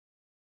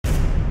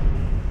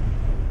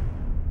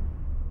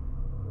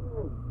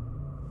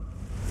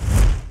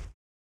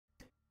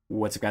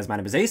What's up guys, my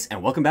name is Ace,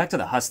 and welcome back to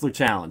the Hustler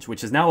Challenge,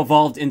 which has now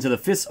evolved into the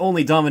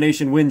Fists-Only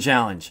Domination Win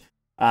Challenge.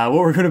 What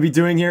we're going to be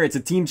doing here, it's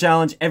a team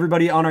challenge.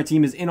 Everybody on our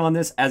team is in on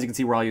this. As you can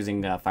see, we're all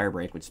using Fire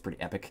Break, which is pretty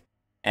epic.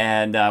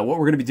 And what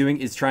we're going to be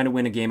doing is trying to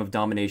win a game of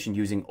domination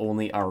using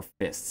only our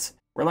fists.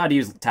 We're allowed to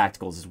use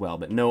tacticals as well,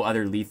 but no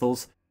other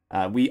lethals.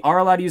 We are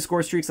allowed to use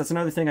score streaks. That's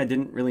another thing I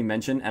didn't really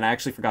mention, and I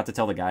actually forgot to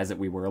tell the guys that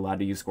we were allowed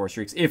to use score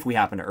streaks if we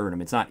happen to earn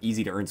them. It's not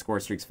easy to earn score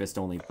streaks fist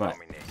only, but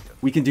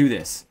we can do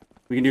this.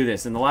 We can do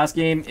this. In the last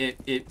game,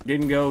 it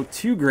didn't go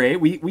too great.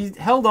 We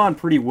held on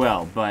pretty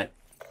well, but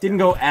didn't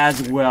go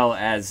as well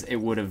as I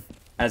would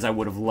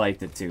have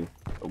liked it to.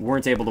 But we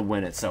weren't able to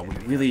win it, so we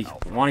really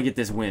want to get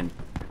this win.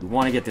 We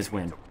want to get this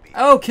win.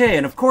 Okay,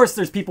 and of course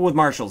there's people with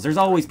marshals. There's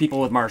always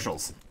people with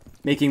marshals,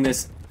 making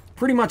this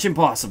pretty much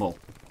impossible,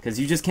 because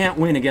you just can't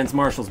win against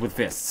marshals with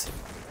fists.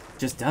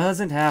 Just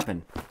doesn't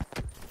happen.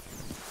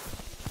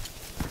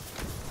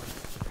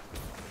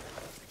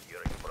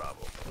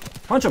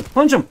 Punch him!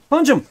 Punch him!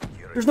 Punch him!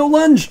 There's no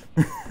lunge!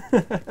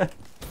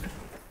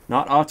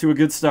 Not off to a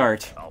good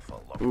start.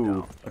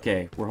 Ooh,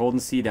 okay, we're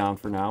holding C down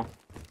for now.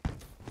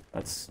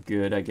 That's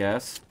good, I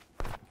guess.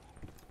 I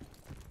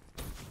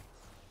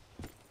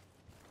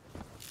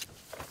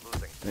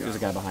think there's a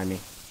guy behind me. I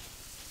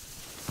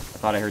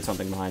thought I heard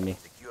something behind me.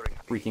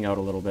 Freaking out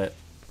a little bit.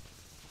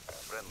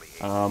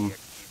 I'm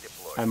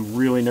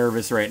really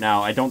nervous right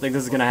now. I don't think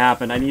this is gonna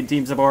happen. I need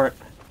team support.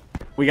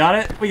 We got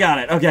it? We got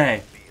it.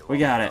 Okay. We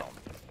got it.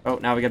 Oh,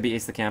 now we gotta be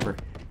Ace the Camper.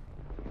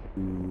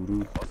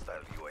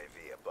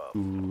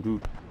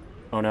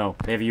 Oh no,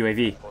 they have a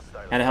UAV.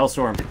 And a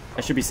Hellstorm.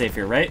 I should be safe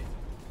here, right?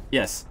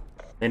 Yes.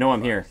 They know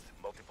I'm here.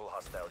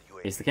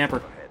 Ace the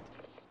Camper.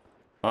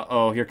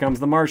 Uh-oh, here comes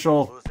the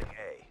Marshal.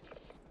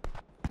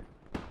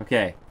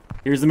 Okay,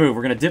 here's the move.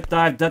 We're gonna dip,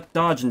 dive,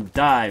 dodge, and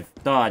dive.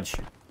 Dodge.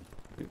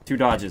 2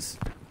 dodges.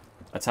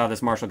 That's how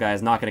this Marshal guy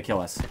is not gonna kill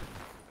us.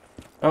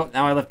 Oh,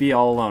 now I left B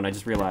all alone. I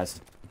just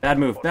realized. Bad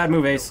move. Bad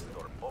move, Ace.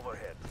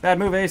 Bad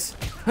move, Ace.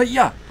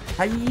 Hi-ya!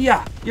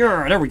 Hi-ya!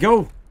 Yeah, there we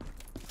go!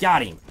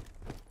 Got him!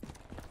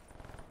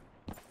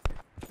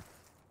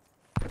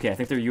 Okay, I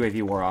think their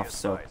UAV wore off,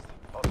 so...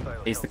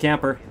 Ace the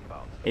Camper.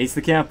 Ace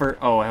the Camper.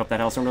 Oh, I hope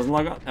that Hellstorm doesn't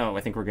log on. Oh,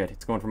 I think we're good.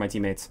 It's going for my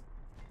teammates.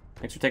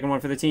 Thanks for taking one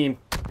for the team.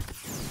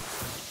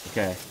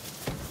 Okay.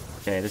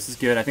 Okay, this is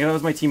good. I think that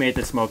was my teammate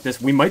that smoked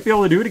this. We might be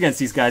able to do it against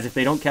these guys if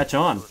they don't catch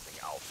on.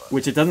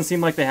 Which it doesn't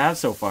seem like they have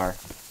so far.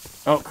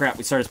 Oh, crap.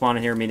 We started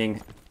spawning here,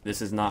 meaning this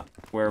is not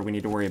where we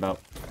need to worry about.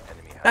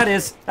 That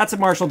is. That's a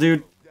Marshal,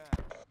 dude.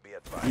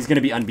 He's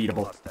gonna be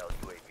unbeatable.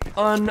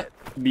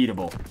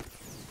 Unbeatable.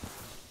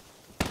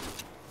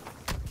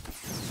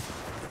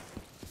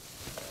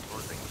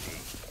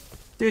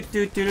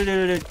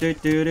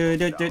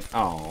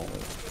 Oh.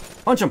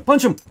 Punch him!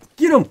 Punch him!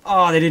 Get him!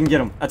 Oh, they didn't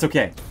get him. That's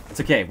okay. It's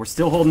okay. We're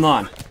still holding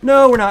on.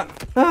 No, we're not.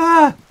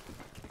 Ah!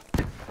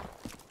 I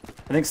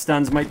think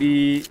stuns might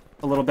be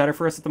a little better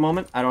for us at the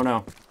moment. I don't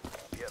know.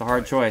 It's a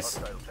hard choice.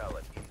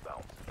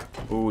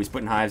 Ooh, he's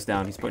putting hives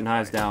down. He's putting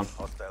hives down.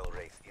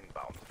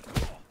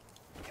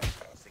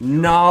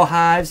 No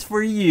hives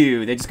for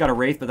you. They just got a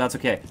wraith, but that's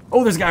okay.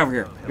 Oh, there's a guy over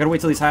here. I gotta wait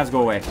till these hives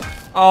go away.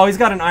 Oh, he's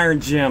got an iron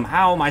gem.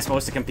 How am I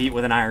supposed to compete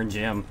with an iron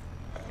gem?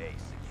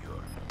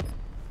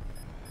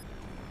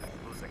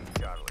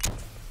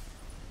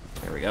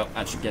 There we go.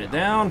 That should get it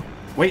down.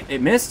 Wait,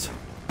 it missed?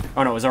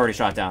 Oh no, it was already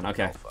shot down.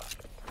 Okay.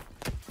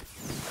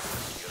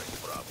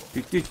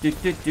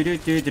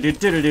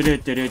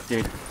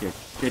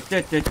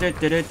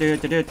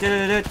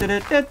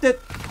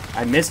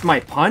 I missed my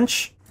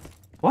punch?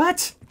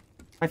 What?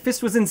 My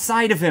fist was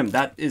inside of him.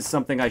 That is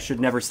something I should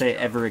never say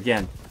ever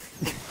again.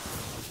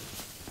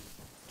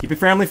 Keep it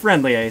family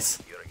friendly,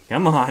 Ace.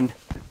 Come on.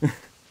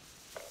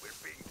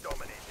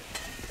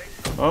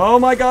 Oh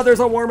my god, there's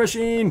a war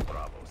machine!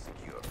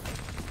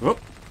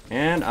 Whoop.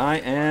 And I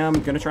am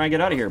gonna try and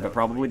get out of here, but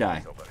probably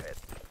die.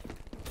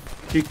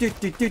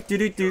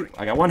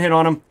 I got one hit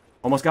on him.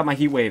 Almost got my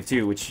heat wave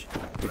too, which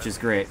is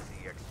great.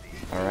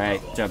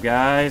 Alright, good job,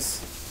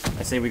 guys.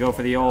 I say we go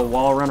for the old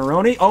wall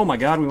runneroni. Oh my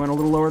god, we went a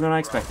little lower than I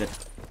expected.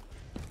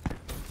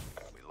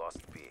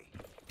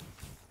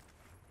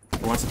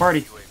 Who wants to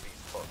party?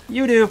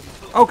 You do.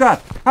 Oh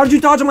god, how did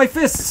you dodge on my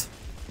fists?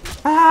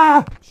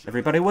 Ah!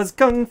 Everybody was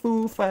kung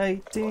fu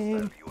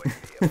fighting.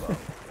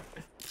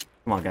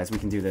 Come on, guys, we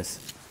can do this.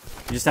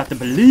 You just have to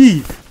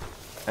believe.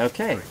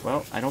 Okay,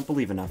 well, I don't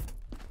believe enough.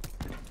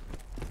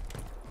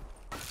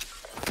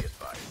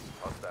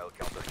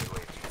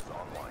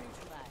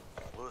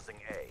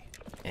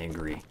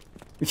 Angry.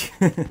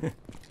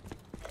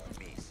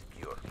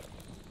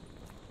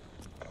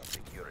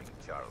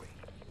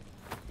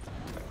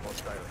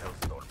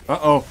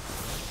 Uh-oh.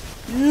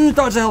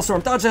 Dodge the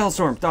Hellstorm! Dodge the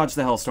Hellstorm! Dodge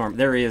the Hellstorm!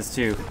 There he is,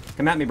 too.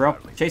 Come at me, bro.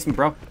 Chase me,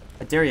 bro.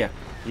 I dare ya.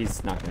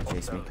 He's not gonna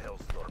chase me.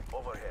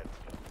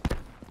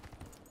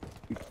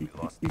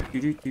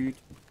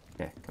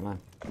 Okay, come on.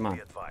 Come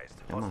on.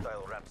 Come on.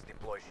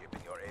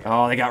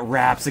 Oh, they got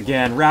R.A.P.S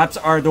again. R.A.P.S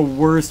are the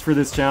worst for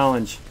this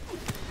challenge.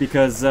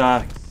 Because,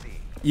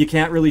 you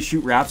can't really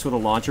shoot R.A.P.S with a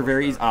launcher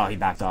very easy. Oh, he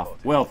backed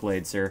off. Well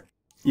played, sir.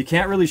 You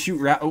can't really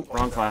shoot oh,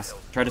 wrong class.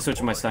 Tried to switch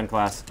to my stun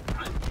class.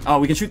 Oh,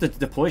 we can shoot the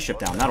deploy ship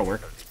down. That'll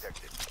work.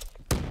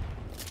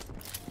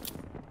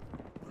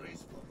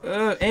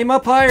 Aim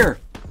up higher.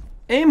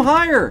 Aim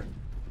higher.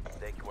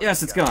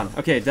 Yes, it's gone.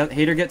 Okay, did that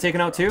hater get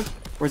taken out too?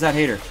 Where's that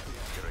hater?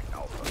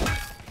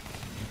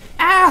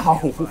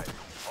 Ow!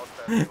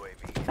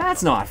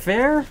 That's not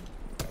fair.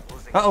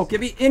 Uh-oh,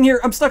 get me in here.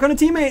 I'm stuck on a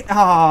teammate.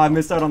 Ah, I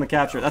missed out on the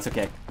capture. That's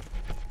okay.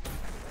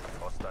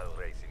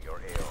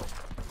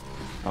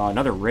 Oh,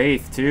 another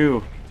Wraith,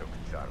 too.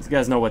 These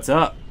guys know what's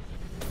up.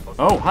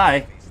 Oh,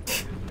 hi.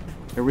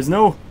 There was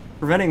no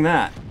preventing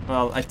that.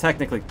 Well, I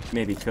technically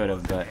maybe could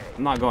have, but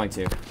I'm not going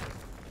to.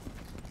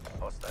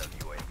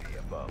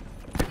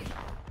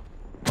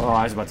 Oh,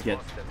 I was about to get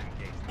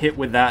hit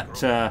with that,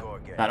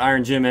 that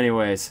Iron Gym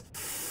anyways.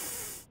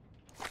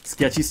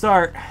 Sketchy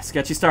start.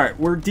 Sketchy start.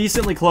 We're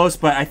decently close,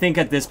 but I think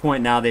at this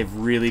point now they've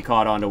really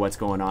caught on to what's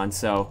going on,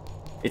 so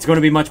it's going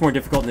to be much more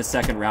difficult in the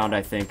second round,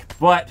 I think.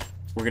 But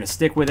we're going to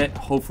stick with it.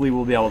 Hopefully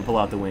we'll be able to pull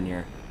out the win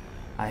here.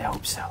 I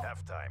hope so.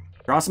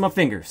 Crossing my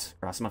fingers.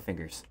 Crossing my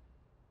fingers.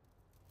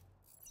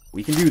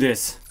 We can do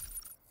this.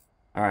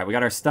 Alright, we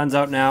got our stuns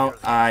out now.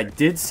 I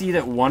did see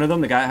that one of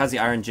them, the guy that has the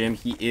Iron Gym,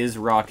 he is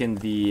rocking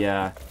the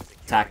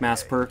attack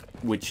mask perk,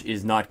 which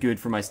is not good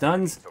for my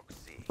stuns.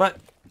 But,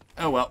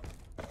 oh well.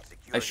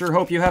 I sure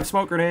hope you have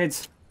smoke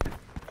grenades.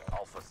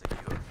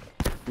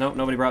 Nope,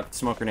 nobody brought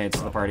smoke grenades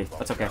to the party.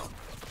 That's okay.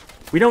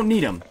 We don't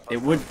need them.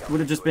 It would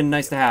have just been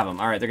nice to have them.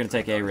 Alright, they're going to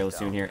take A really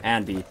soon here,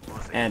 and B,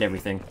 and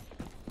everything.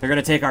 They're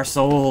going to take our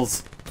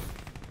souls.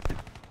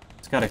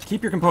 Just gotta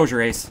keep your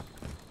composure, Ace.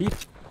 Keep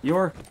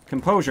your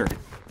composure.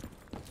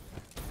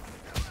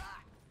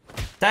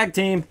 Tag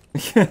team!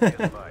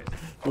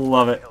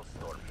 Love it.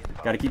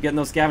 Gotta keep getting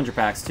those scavenger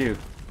packs, too.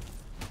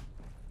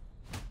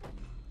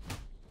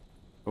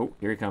 Oh,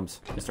 here he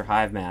comes. Mr.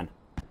 Hive Man.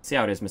 See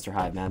how it is, Mr.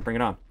 Hive Man. Bring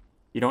it on.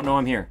 You don't know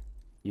I'm here.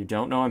 You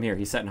don't know I'm here.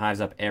 He's setting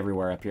hives up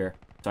everywhere up here.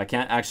 So I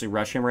can't actually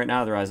rush him right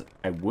now, otherwise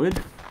I would.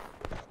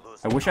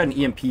 I wish I had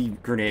an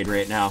EMP grenade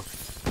right now.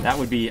 That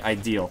would be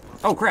ideal.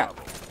 Oh, crap.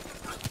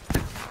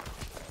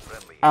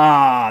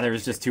 Ah, there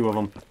was just two of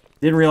them.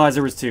 Didn't realize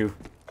there was two.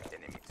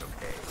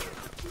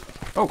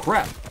 Oh,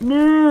 crap.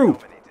 No!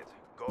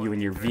 You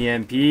and your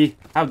VMP.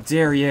 How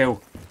dare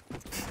you?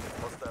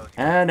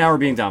 And now we're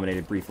being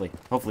dominated briefly.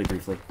 Hopefully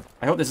briefly.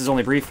 I hope this is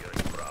only brief.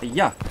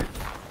 Yeah.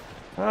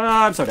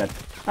 I'm so dead.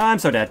 I'm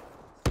so dead.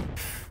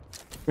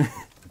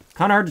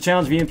 Kind of hard to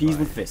challenge VMPs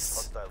with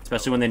fists.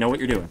 Especially when they know what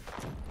you're doing.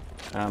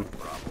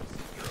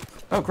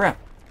 Oh, crap.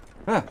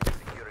 Ah.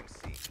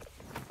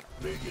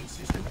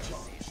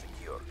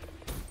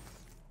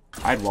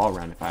 I'd wall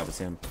run if I was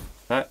him.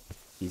 But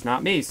he's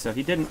not me, so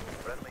he didn't.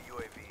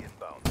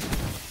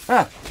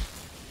 Ah!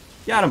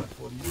 Got him!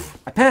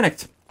 I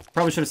panicked!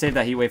 Probably should have saved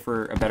that heat wave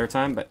for a better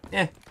time, but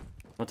eh.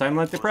 No time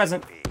like the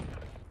present.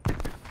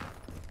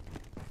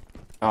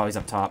 Oh, he's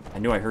up top. I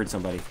knew I heard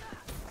somebody.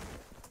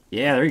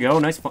 Yeah, there you go.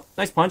 Nice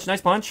punch,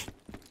 nice punch.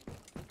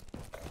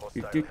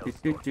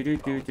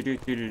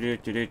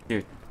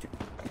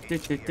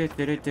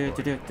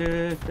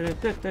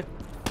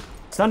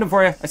 Stunned him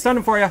for you. I stunned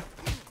him for you.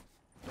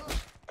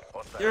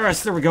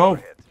 Yes, there we go.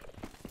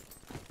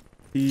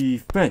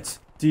 Defense.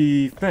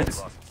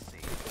 Defense.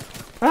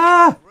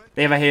 Ah!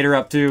 They have a hater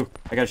up too.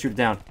 I gotta shoot it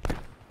down.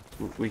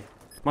 We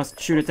must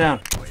shoot it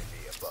down.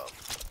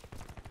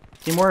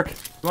 Teamwork.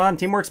 Come on,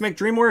 teamworks make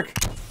dream work.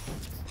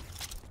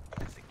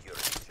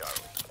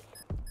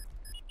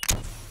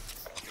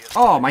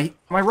 Oh, my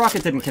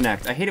rocket didn't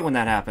connect. I hate it when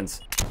that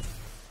happens.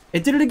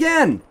 It did it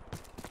again!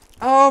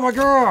 Oh my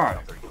god!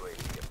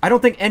 I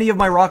don't think any of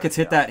my rockets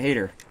hit that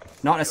hater.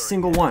 Not a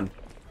single one.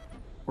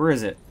 Where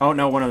is it? Oh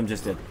no, one of them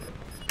just did.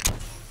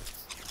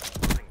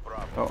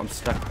 Oh, I'm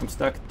stuck. I'm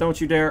stuck. Don't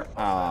you dare.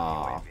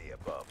 Ah.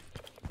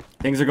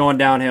 Things are going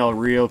downhill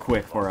real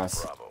quick for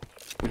us.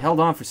 We held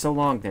on for so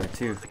long there,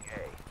 too.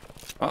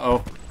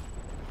 Uh-oh.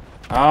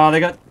 Oh, they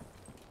got...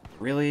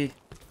 Really?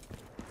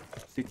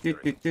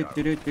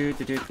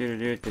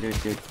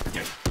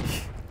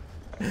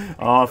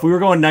 Oh, if we were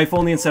going knife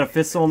only instead of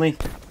fists only,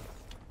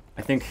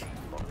 I think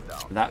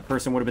that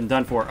person would have been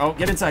done for. Oh,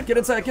 get inside, get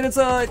inside, get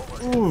inside!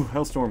 Ooh,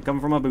 Hellstorm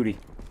coming from my booty.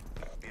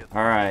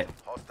 Alright.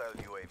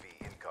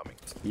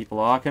 Keep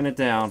locking it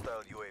down.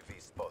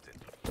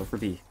 Go for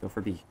B, go for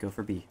B, go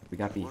for B. We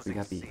got B, we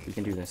got B. We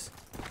can do this.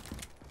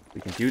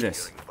 We can do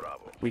this.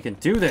 We can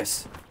do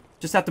this!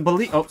 Just have to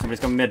believe- oh,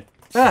 somebody's coming mid.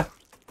 Ah!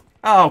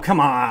 Oh,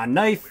 come on,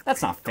 knife!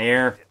 That's not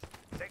fair.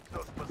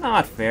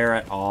 Not fair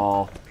at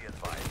all.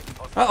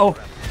 Uh-oh.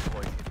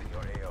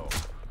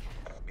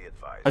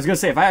 I was gonna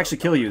say, if I actually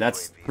kill you,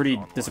 that's pretty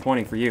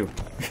disappointing for you.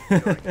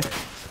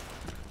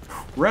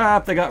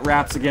 R.A.P. They got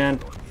R.A.P.S again.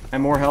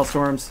 And more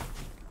Hellstorms.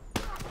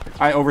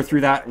 I overthrew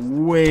that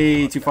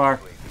way too far.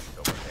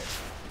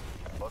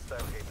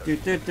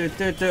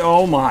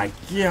 Oh my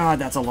god,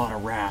 that's a lot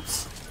of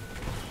R.A.P.S.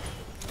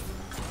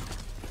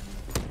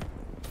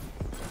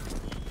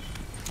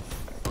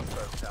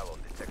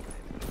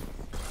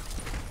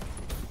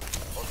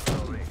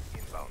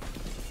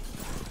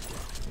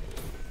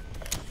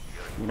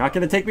 You're not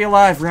gonna take me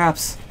alive,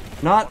 R.A.P.S.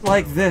 Not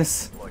like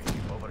this.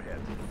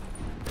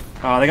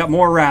 Oh, they got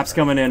more R.A.P.S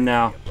coming in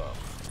now.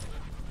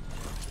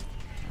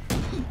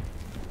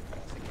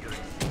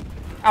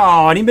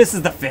 Oh, and he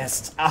misses the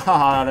fist.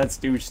 Ah, that's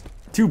douche.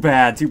 Too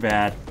bad, too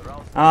bad.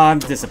 Oh, I'm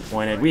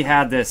disappointed. We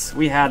had this.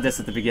 We had this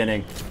at the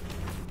beginning.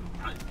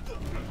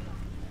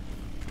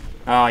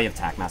 Oh, you have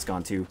tack mask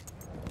on too.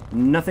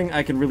 Nothing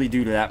I can really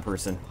do to that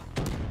person.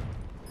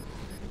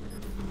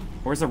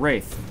 Where's the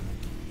Wraith?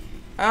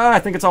 I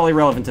think it's all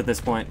irrelevant at this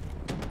point.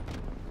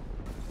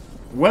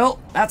 Well,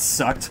 that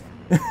sucked.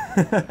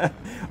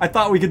 I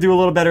thought we could do a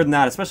little better than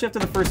that, especially after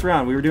the first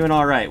round. We were doing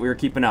alright. We were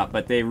keeping up,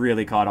 but they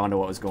really caught on to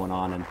what was going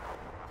on and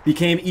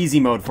became easy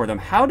mode for them.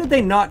 How did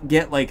they not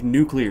get, like,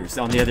 nuclears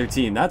on the other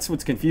team? That's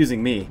what's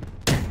confusing me.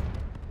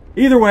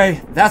 Either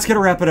way, that's going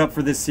to wrap it up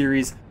for this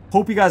series.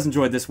 Hope you guys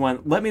enjoyed this one.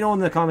 Let me know in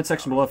the comment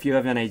section below if you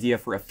have an idea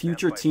for a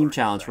future team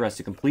challenge for us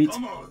to complete.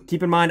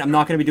 Keep in mind, I'm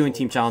not going to be doing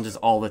team challenges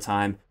all the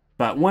time.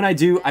 But when I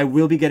do, I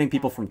will be getting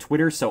people from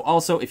Twitter. So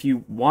also, if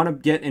you want to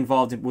get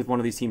involved with one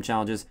of these team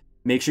challenges,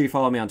 make sure you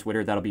follow me on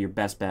Twitter. That'll be your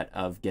best bet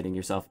of getting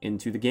yourself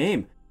into the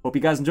game. Hope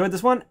you guys enjoyed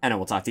this one, and I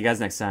will talk to you guys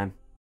next time.